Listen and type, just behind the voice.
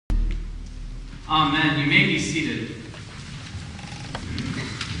Amen. You may be seated.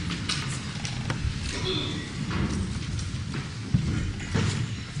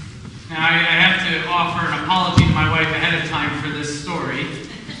 Now, I have to offer an apology to my wife ahead of time for this story,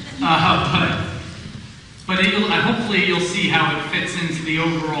 but hopefully you'll see how it fits into the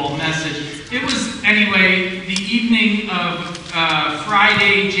overall message. It was, anyway, the evening of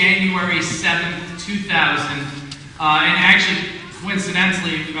Friday, January 7th, 2000, and actually,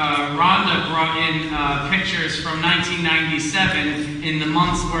 coincidentally, Rhonda brought in pictures from 1997 in the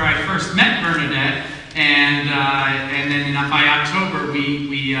months where I first met Bernadette, and then by October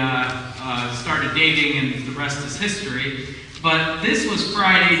we started dating, and the rest is history. But this was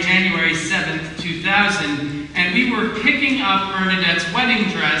Friday, January 7th, 2000, and we were picking up Bernadette's wedding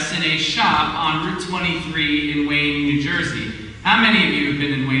dress in a shop on Route 23 in Wayne, New Jersey. How many of you have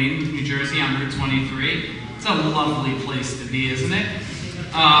been in Wayne, New Jersey on Route 23? It's a lovely place to be, isn't it?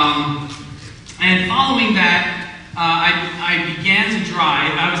 And following that, I began to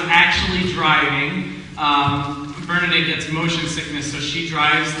drive. I was actually driving. Bernadette gets motion sickness, so she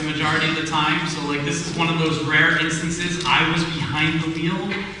drives the majority of the time. So, like, this is one of those rare instances. I was behind the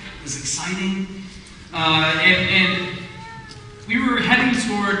wheel. It was exciting. And we were heading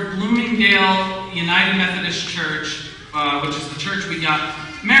toward Bloomingdale United Methodist Church, which is the church we got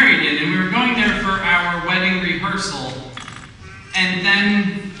married in. And we were going there for our wedding rehearsal. And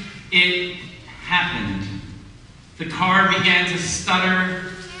then it happened. The car began to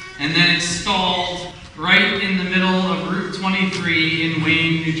stutter, and then it stalled right in the middle of Route 23 in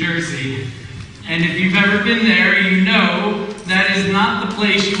Wayne, New Jersey. And if you've ever been there, you know that is not the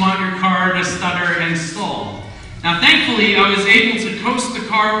place you want your car to stutter and stall. Now, thankfully, I was able to coast the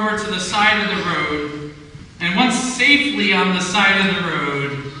car over to the side of the road, and once safely on the side of the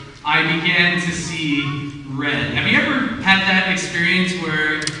road, I began to see red. Have you ever had that experience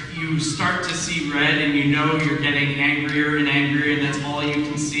where you start to see red and you know you're getting angrier and angrier and that's all you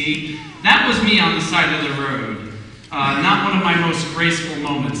can see? That was me on the side of the road. Not one of my most graceful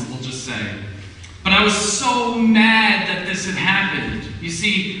moments, we'll just say. But I was so mad that this had happened. You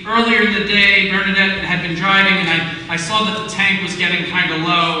see, earlier in the day, Bernadette had been driving, and I saw that the tank was getting kind of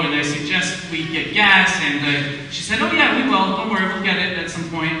low, and I suggested we get gas, and she said, "Oh yeah, we will. Don't worry, we'll get it at some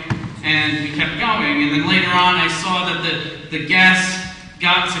point." And we kept going, and then later on I saw that the gas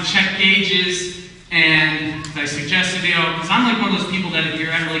got to check gauges, and I suggested, because I'm like one of those people that if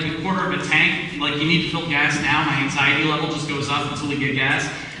you're at like a quarter of a tank, like you need to fill gas now, my anxiety level just goes up until we get gas.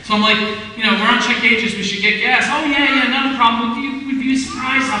 So I'm like, we're on check gauges, we should get gas. Oh yeah, not a problem. You'd be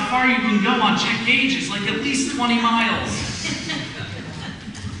surprised how far you can go on check gauges, like at least 20 miles.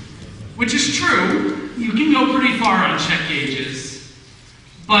 Which is true, you can go pretty far on check gauges.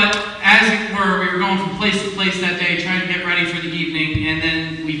 But as it were, we were going from place to place that day, trying to get ready for the evening, and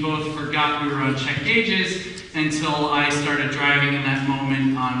then we both forgot we were on check gauges until I started driving in that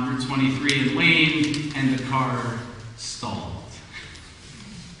moment on Route 23 in Wayne, and the car stalled.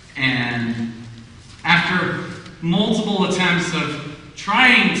 And after multiple attempts of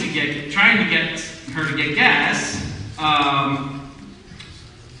trying to get her to get gas,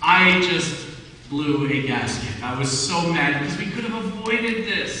 I just blew a gasket. I was so mad because we could have avoided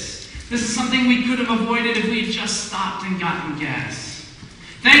this. This is something we could have avoided if we had just stopped and gotten gas.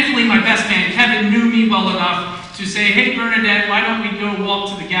 Thankfully, my best man Kevin knew me well enough to say, "Hey Bernadette, why don't we go walk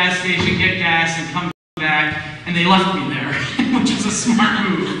to the gas station, get gas, and come back?" And they left me there, which is a smart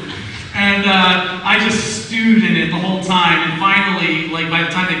move. And I just stewed in it the whole time. And finally, by the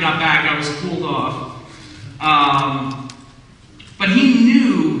time they got back, I was cooled off. But he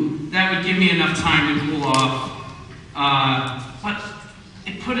knew that would give me enough time to cool off. But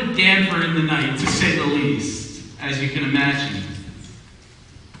it put a damper in the night, to say the least, as you can imagine.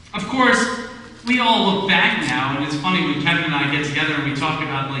 Of course, we all look back now, and it's funny when Kevin and I get together and we talk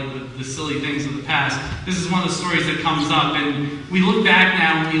about the silly things of the past. This is one of the stories that comes up, and we look back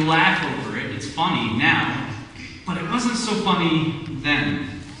now and we laugh over it. It's funny now, but it wasn't so funny then.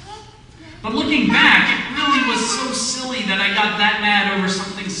 But looking back, it really was so silly that I got that mad over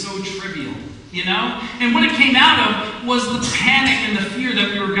something so trivial, And what it came out of was the panic and the fear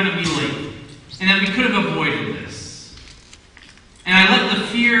that we were going to be late, and that we could have avoided this. And I let the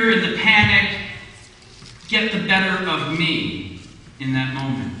fear and the panic get the better of me in that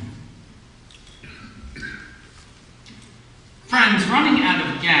moment. Friends, running out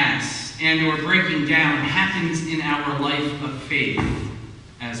of gas and or breaking down happens in our life of faith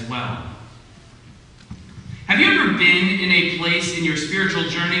as well. Have you ever been in a place in your spiritual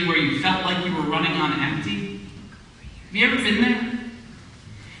journey where you felt like you were running on empty? Have you ever been there?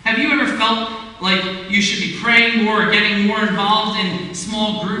 Have you ever felt like you should be praying more, getting more involved in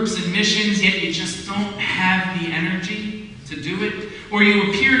small groups and missions, yet you just don't have the energy to do it. Or you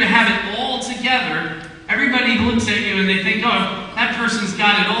appear to have it all together. Everybody looks at you and they think, oh, that person's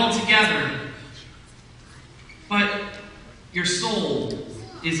got it all together. But your soul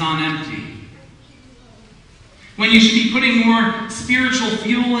is on empty. When you should be putting more spiritual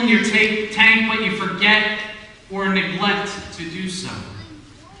fuel in your tank, but you forget or neglect to do so.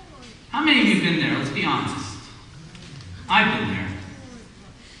 How many of you have been there? Let's be honest. I've been there.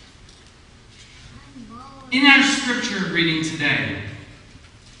 In our scripture reading today,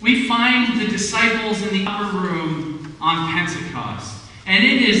 we find the disciples in the upper room on Pentecost. And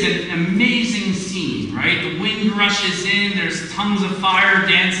it is an amazing scene, right? The wind rushes in, there's tongues of fire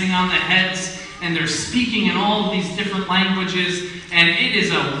dancing on the heads, and they're speaking in all of these different languages, and it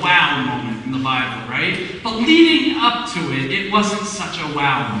is a wow moment in the Bible, right? But leading up to it, it wasn't such a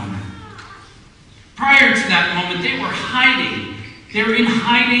wow moment. Prior to that moment, they were hiding. They were in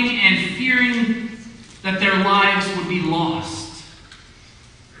hiding and fearing that their lives would be lost.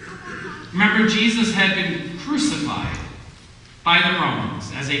 Remember, Jesus had been crucified by the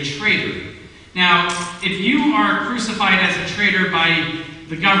Romans as a traitor. Now, if you are crucified as a traitor by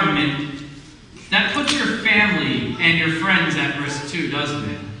the government, that puts your family and your friends at risk too, doesn't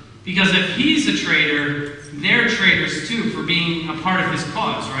it? Because if he's a traitor, they're traitors too for being a part of his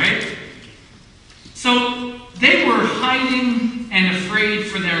cause, right? So they were hiding and afraid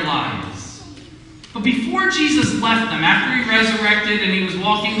for their lives. But before Jesus left them, after he resurrected and he was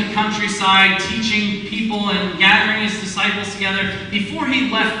walking the countryside, teaching people and gathering his disciples together, before he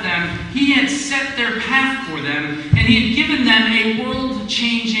left them, he had set their path for them, and he had given them a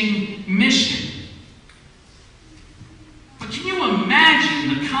world-changing mission. But can you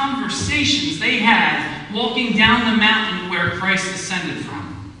imagine the conversations they had walking down the mountain where Christ descended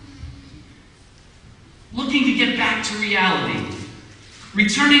from? Looking to get back to reality.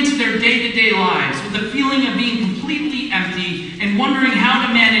 Returning to their day-to-day lives with a feeling of being completely empty and wondering how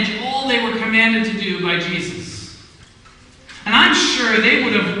to manage all they were commanded to do by Jesus. And I'm sure they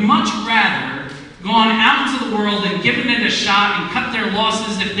would have much rather gone out into the world and given it a shot and cut their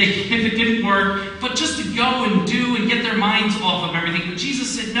losses if it didn't work, but just to go and do and get their minds off of everything. But Jesus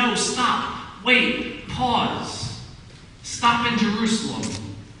said, no, stop, wait, pause. Stop in Jerusalem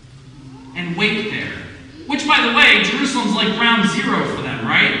and wait there. Which, by the way, Jerusalem's like ground zero for them,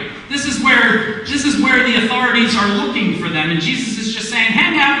 right? This is where the authorities are looking for them, and Jesus is just saying,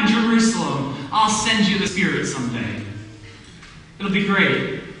 hang out in Jerusalem. I'll send you the Spirit someday. It'll be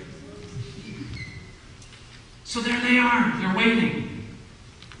great. So there they are. They're waiting.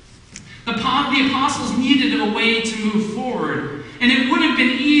 The apostles needed a way to move forward, and it would have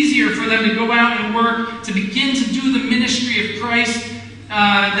been easier for them to go out and work, to begin to do the ministry of Christ,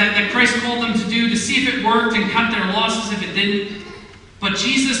 that Christ called them to do, to see if it worked and cut their losses if it didn't. But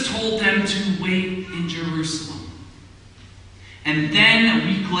Jesus told them to wait in Jerusalem. And then a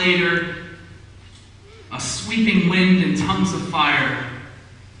week later, a sweeping wind and tongues of fire,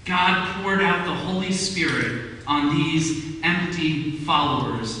 God poured out the Holy Spirit on these empty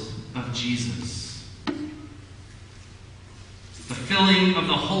followers of Jesus. The filling of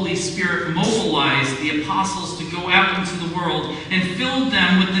the Holy Spirit mobilized the apostles to go out into the world and filled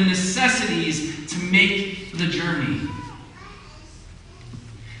them with the necessities to make the journey.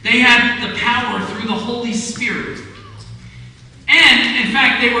 They had the power through the Holy Spirit. And, in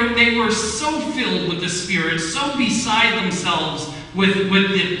fact, they were so filled with the Spirit, so beside themselves with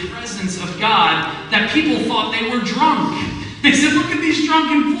the presence of God, that people thought they were drunk. They said, look at these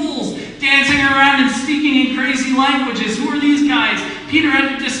drunken fools dancing around and speaking in crazy languages. Who are these guys? Peter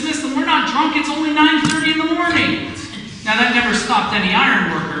had to dismiss them. We're not drunk. It's only 9:30 in the morning. Now, that never stopped any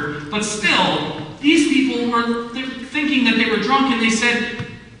iron worker, but still, these people were thinking that they were drunk, and they said,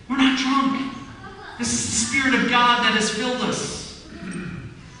 we're not drunk. This is the Spirit of God that has filled us.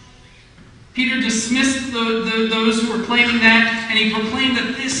 Peter dismissed those who were claiming that, and he proclaimed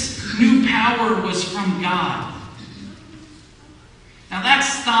that this new power was from God. Now that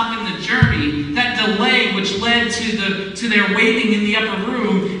stop in the journey, that delay which led to their waiting in the upper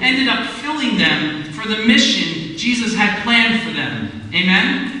room, ended up filling them for the mission Jesus had planned for them.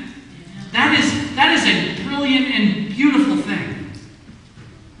 Amen? That is a brilliant and beautiful thing.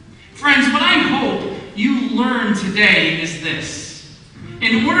 Friends, what I hope you learn today is this.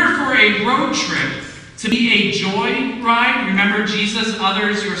 In order for a road trip to be a joy ride, remember Jesus,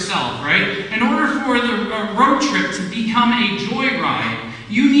 others, yourself, right? In order for the road trip to become a joy ride,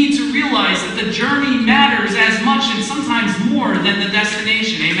 you need to realize that the journey matters as much and sometimes more than the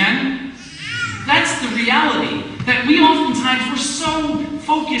destination. Amen? That's the reality. That we oftentimes, we're so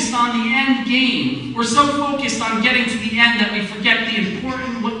focused on the end game. We're so focused on getting to the end that we forget the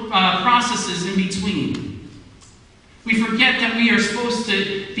important processes in between. We forget that we are supposed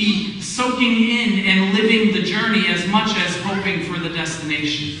to be soaking in and living the journey as much as hoping for the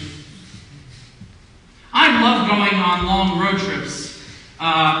destination. I love going on long road trips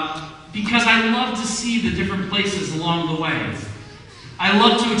because I love to see the different places along the way. I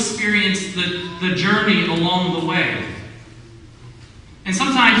love to experience the journey along the way. And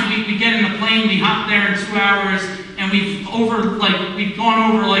sometimes we get in a plane, we hop there in 2 hours, and we've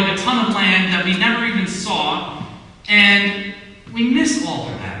gone over like a ton of land that we never even saw, and we miss all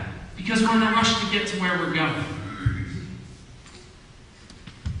of that because we're in a rush to get to where we're going.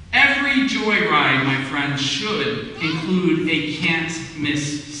 Every joyride, my friends, should include a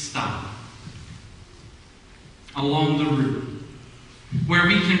can't-miss stop along the route, where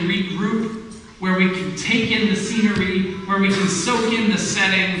we can regroup, where we can take in the scenery, where we can soak in the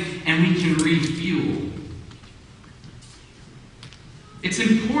setting, and we can refuel. It's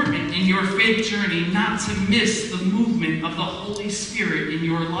important in your faith journey not to miss the movement of the Holy Spirit in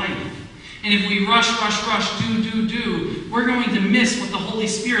your life. And if we rush, do, we're going to miss what the Holy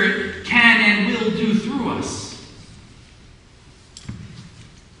Spirit can and will do through us.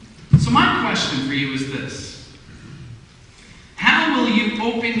 So my question for you is this. How will you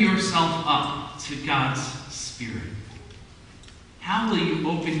open yourself up to God's Spirit? How will you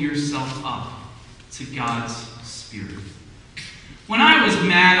open yourself up to God's Spirit? When I was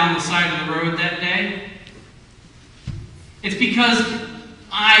mad on the side of the road that day, it's because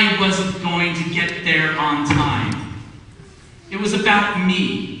I wasn't going to get there on time. It was about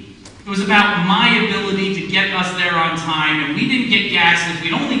me. It was about my ability to get us there on time, and we didn't get gas. If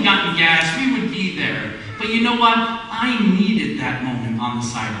we'd only gotten gas, we would be there. But you know what? I needed that moment on the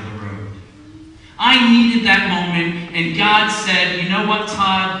side of the road. I needed that moment, and God said, you know what,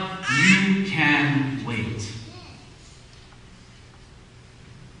 Todd? You can wait.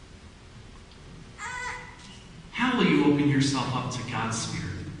 How will you open yourself up to God's Spirit?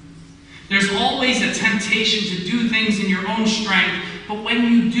 There's always a temptation to do things in your own strength, but when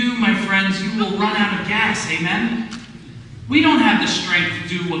you do, my friends, you will run out of gas, amen? We don't have the strength to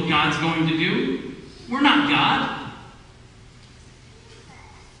do what God's going to do. We're not God.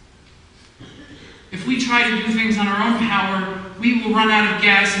 If we try to do things on our own power, we will run out of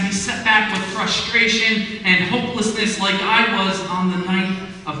gas and be set back with frustration and hopelessness like I was on the night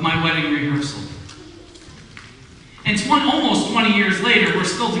of my wedding rehearsal. And almost 20 years later, we're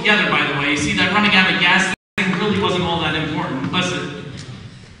still together, by the way. You see, that running out of gas thing really wasn't all that important, was it?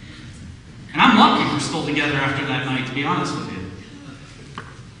 And I'm lucky we're still together after that night, to be honest with you.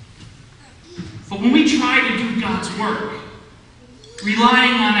 But when we try to do God's work,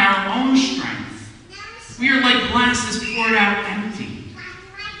 relying on our own strength, we are like glasses poured out empty.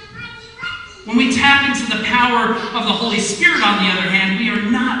 When we tap into the power of the Holy Spirit, on the other hand, we are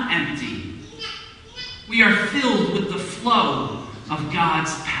not empty. We are filled with the flow of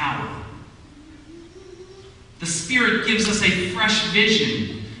God's power. The Spirit gives us a fresh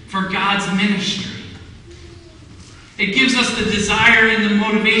vision for God's ministry. It gives us the desire and the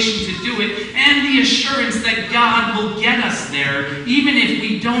motivation to do it, and the assurance that God will get us there, even if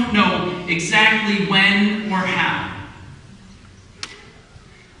we don't know exactly when or how.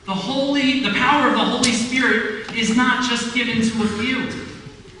 The power of the Holy Spirit is not just given to a few,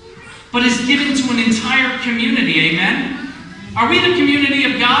 but is given to an entire community, amen? Are we the community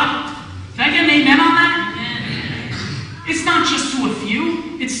of God? Can I get an amen on that? Amen. It's not just to a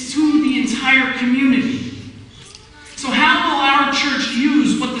few, it's to the entire community. So how will our church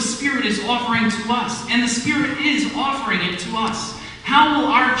use what the Spirit is offering to us? And the Spirit is offering it to us. How will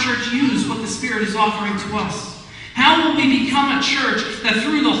our church use what the Spirit is offering to us? How will we become a church that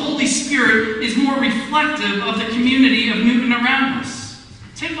through the Holy Spirit is more reflective of the community of Newton around us?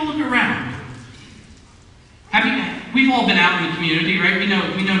 Take a look around. We've all been out in the community, right? We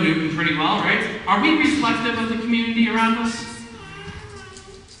know Newton pretty well, right? Are we reflective of the community around us?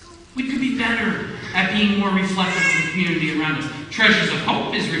 We could be better at being more reflective of the community around us. Treasures of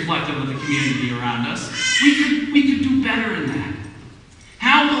Hope is reflective of the community around us. We could do better in that.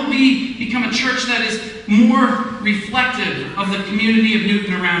 How will we become a church that is more reflective of the community of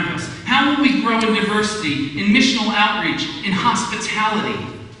Newton around us? How will we grow in diversity, in missional outreach, in hospitality,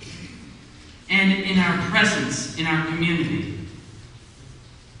 and in our presence in our community?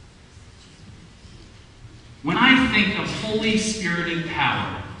 When I think of Holy Spirited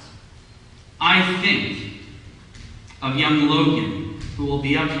power, I think of young Logan, who will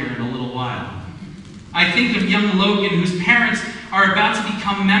be up here in a little while. I think of young Logan, whose parents are about to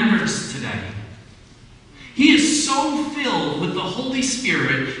become members today. He is so filled with the Holy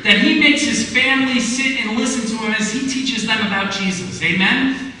Spirit that he makes his family sit and listen to him as he teaches them about Jesus.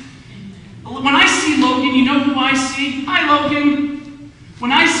 Amen? When I see Logan, you know who I see? Hi, Logan.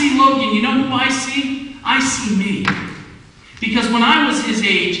 When I see Logan, you know who I see? I see me. Because when I was his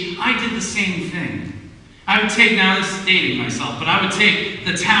age, I did the same thing. I would take, now this is dating myself, but I would take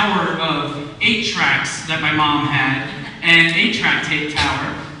the tower of 8 tracks that my mom had, and 8-track tape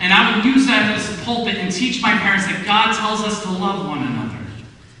tower, and I would use that as a pulpit and teach my parents that God tells us to love one another.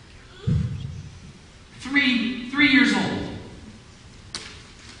 3 years old.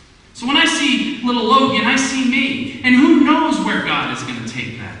 So when I see little Logan, I see me. And who knows where God is going to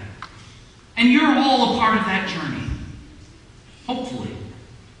take that? And you're all a part of that journey. Hopefully.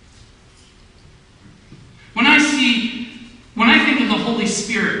 When I think of the Holy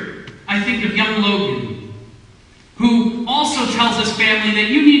Spirit, I think of young Logan, who also tells his family that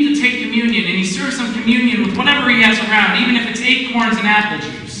you need to take communion, and he serves them communion with whatever he has around, even if it's acorns and apple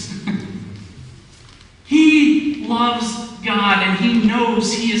juice. He loves God, and he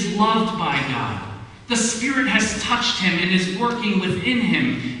knows he is loved by God. The Spirit has touched him and is working within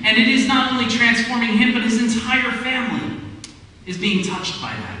him, and it is not only transforming him, but his entire family is being touched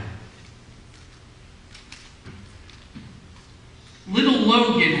by that. Little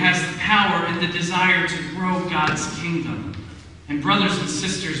Logan has the power and the desire to grow God's kingdom. And brothers and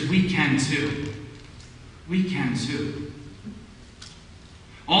sisters, we can too. We can too.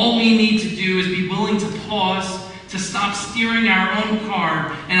 All we need to do is be willing to pause, to stop steering our own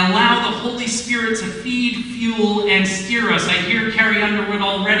car, and allow the Holy Spirit to feed, fuel, and steer us. I hear Carrie Underwood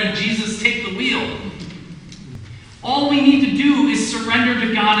already, Jesus, take the wheel. All we need to do is surrender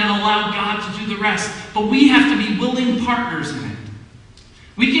to God and allow God to do the rest. But we have to be willing partners in it.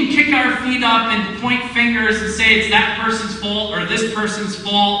 We can kick our feet up and point fingers and say it's that person's fault or this person's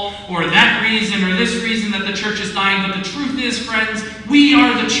fault or that reason or this reason that the church is dying. But the truth is, friends, we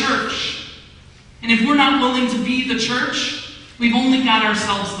are the church. And if we're not willing to be the church, we've only got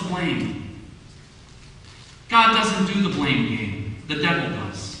ourselves to blame. God doesn't do the blame game. The devil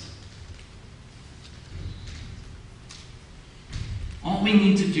does. All we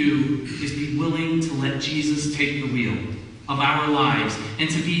need to do is be willing to let Jesus take the wheel of our lives and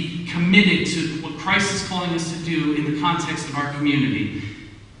to be committed to what Christ is calling us to do in the context of our community.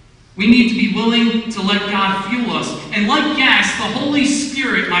 We need to be willing to let God fuel us. And like gas, the Holy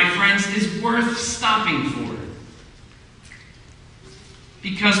Spirit, my friends, is worth stopping for.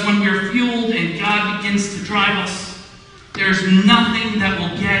 Because when we're fueled and God begins to drive us, there's nothing that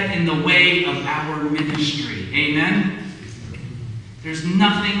will get in the way of our ministry. Amen? There's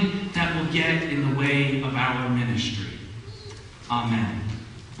nothing that will get in the way of our ministry. Amen.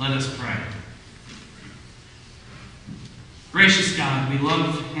 Let us pray. Gracious God, we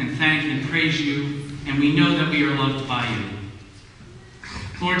love and thank and praise you, and we know that we are loved by you.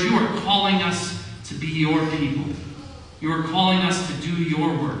 Lord, you are calling us to be your people. You are calling us to do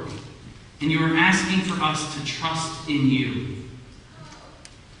your work, and you are asking for us to trust in you.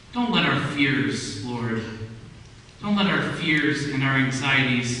 Don't let our fears, Lord, don't let our fears and our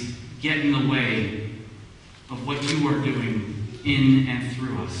anxieties get in the way of what you are doing in and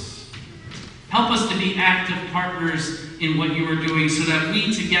through us. Help us to be active partners in what you are doing so that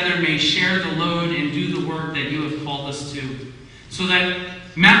we together may share the load and do the work that you have called us to, so that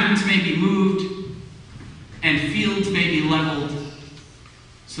mountains may be moved and fields may be leveled,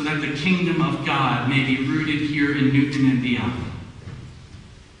 so that the kingdom of God may be rooted here in Newton and beyond.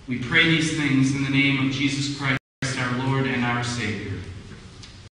 We pray these things in the name of Jesus Christ.